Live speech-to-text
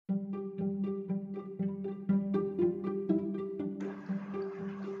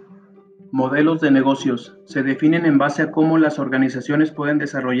Modelos de negocios. Se definen en base a cómo las organizaciones pueden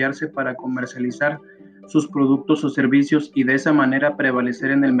desarrollarse para comercializar sus productos o servicios y de esa manera prevalecer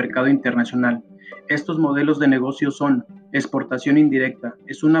en el mercado internacional. Estos modelos de negocio son: exportación indirecta.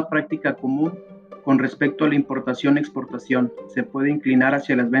 Es una práctica común con respecto a la importación-exportación. Se puede inclinar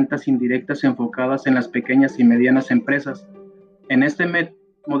hacia las ventas indirectas enfocadas en las pequeñas y medianas empresas. En este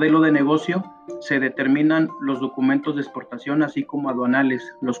modelo de negocio se determinan los documentos de exportación así como aduanales,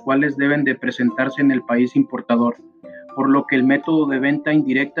 los cuales deben de presentarse en el país importador, por lo que el método de venta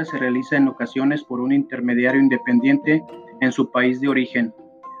indirecta se realiza en ocasiones por un intermediario independiente en su país de origen,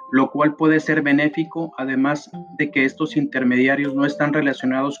 lo cual puede ser benéfico, además de que estos intermediarios no están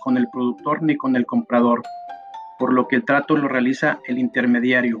relacionados con el productor ni con el comprador, por lo que el trato lo realiza el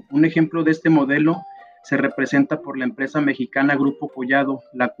intermediario. Un ejemplo de este modelo se representa por la empresa mexicana Grupo Collado,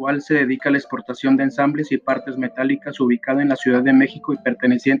 la cual se dedica a la exportación de ensambles y partes metálicas, ubicada en la Ciudad de México y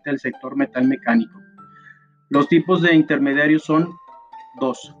perteneciente al sector metal mecánico. Los tipos de intermediarios son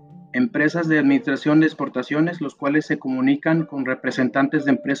dos: empresas de administración de exportaciones, los cuales se comunican con representantes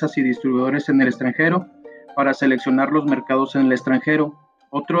de empresas y distribuidores en el extranjero para seleccionar los mercados en el extranjero.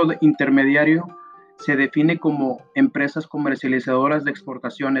 Otro intermediario se define como empresas comercializadoras de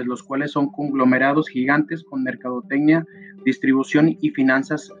exportaciones, los cuales son conglomerados gigantes con mercadotecnia, distribución y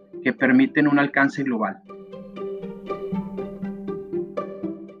finanzas que permiten un alcance global.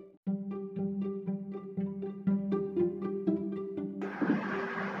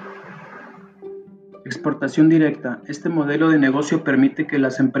 Exportación directa. Este modelo de negocio permite que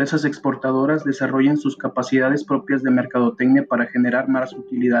las empresas exportadoras desarrollen sus capacidades propias de mercadotecnia para generar más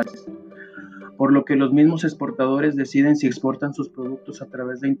utilidades, por lo que los mismos exportadores deciden si exportan sus productos a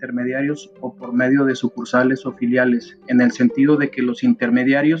través de intermediarios o por medio de sucursales o filiales, en el sentido de que los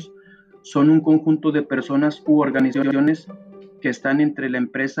intermediarios son un conjunto de personas u organizaciones que están entre la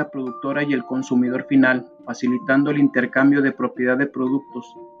empresa productora y el consumidor final, facilitando el intercambio de propiedad de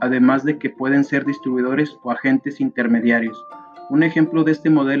productos, además de que pueden ser distribuidores o agentes intermediarios. Un ejemplo de este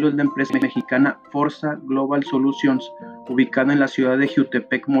modelo es la empresa mexicana Forza Global Solutions, ubicada en la ciudad de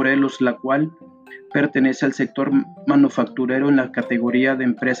Jiutepec, Morelos, la cual pertenece al sector manufacturero en la categoría de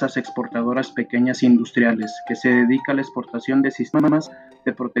empresas exportadoras pequeñas industriales, que se dedica a la exportación de sistemas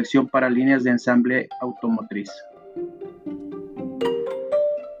de protección para líneas de ensamble automotriz.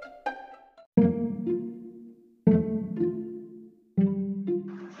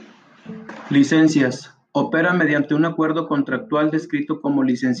 Licencias. Opera mediante un acuerdo contractual descrito como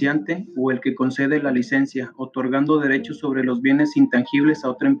licenciante o el que concede la licencia, otorgando derechos sobre los bienes intangibles a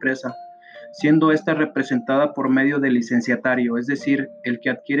otra empresa, siendo esta representada por medio del licenciatario, es decir, el que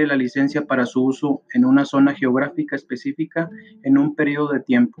adquiere la licencia para su uso en una zona geográfica específica en un periodo de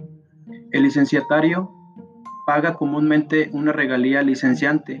tiempo. El licenciatario paga comúnmente una regalía al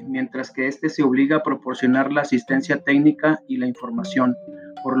licenciante, mientras que éste se obliga a proporcionar la asistencia técnica y la información,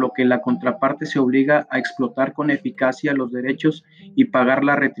 por lo que la contraparte se obliga a explotar con eficacia los derechos y pagar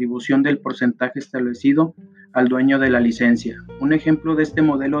la retribución del porcentaje establecido al dueño de la licencia. Un ejemplo de este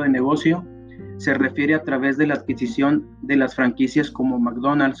modelo de negocio se refiere a través de la adquisición de las franquicias como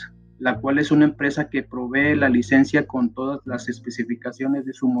McDonald's, la cual es una empresa que provee la licencia con todas las especificaciones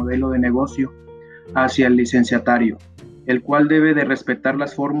de su modelo de negocio hacia el licenciatario, el cual debe de respetar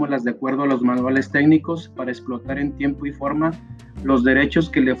las fórmulas de acuerdo a los manuales técnicos para explotar en tiempo y forma los derechos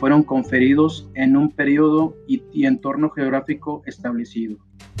que le fueron conferidos en un periodo y entorno geográfico establecido.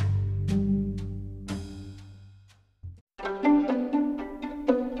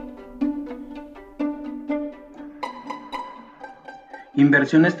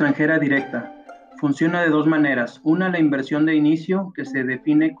 Inversión extranjera directa. Funciona de dos maneras. Una, la inversión de inicio, que se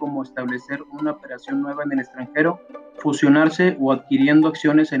define como establecer una operación nueva en el extranjero, fusionarse o adquiriendo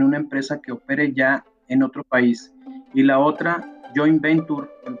acciones en una empresa que opere ya en otro país. Y la otra, joint venture,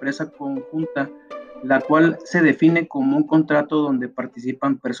 empresa conjunta, la cual se define como un contrato donde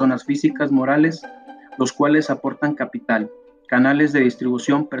participan personas físicas, morales, los cuales aportan capital, canales de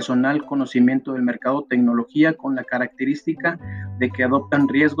distribución, personal, conocimiento del mercado, tecnología, con la característica de que adoptan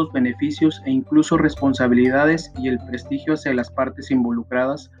riesgos, beneficios e incluso responsabilidades y el prestigio hacia las partes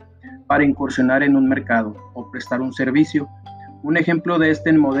involucradas para incursionar en un mercado o prestar un servicio. Un ejemplo de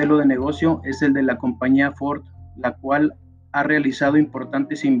este modelo de negocio es el de la compañía Ford, la cual ha realizado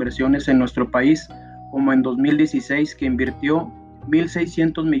importantes inversiones en nuestro país, como en 2016, que invirtió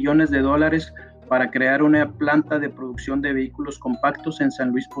 $1,600 millones para crear una planta de producción de vehículos compactos en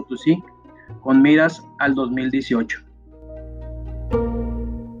San Luis Potosí, con miras al 2018.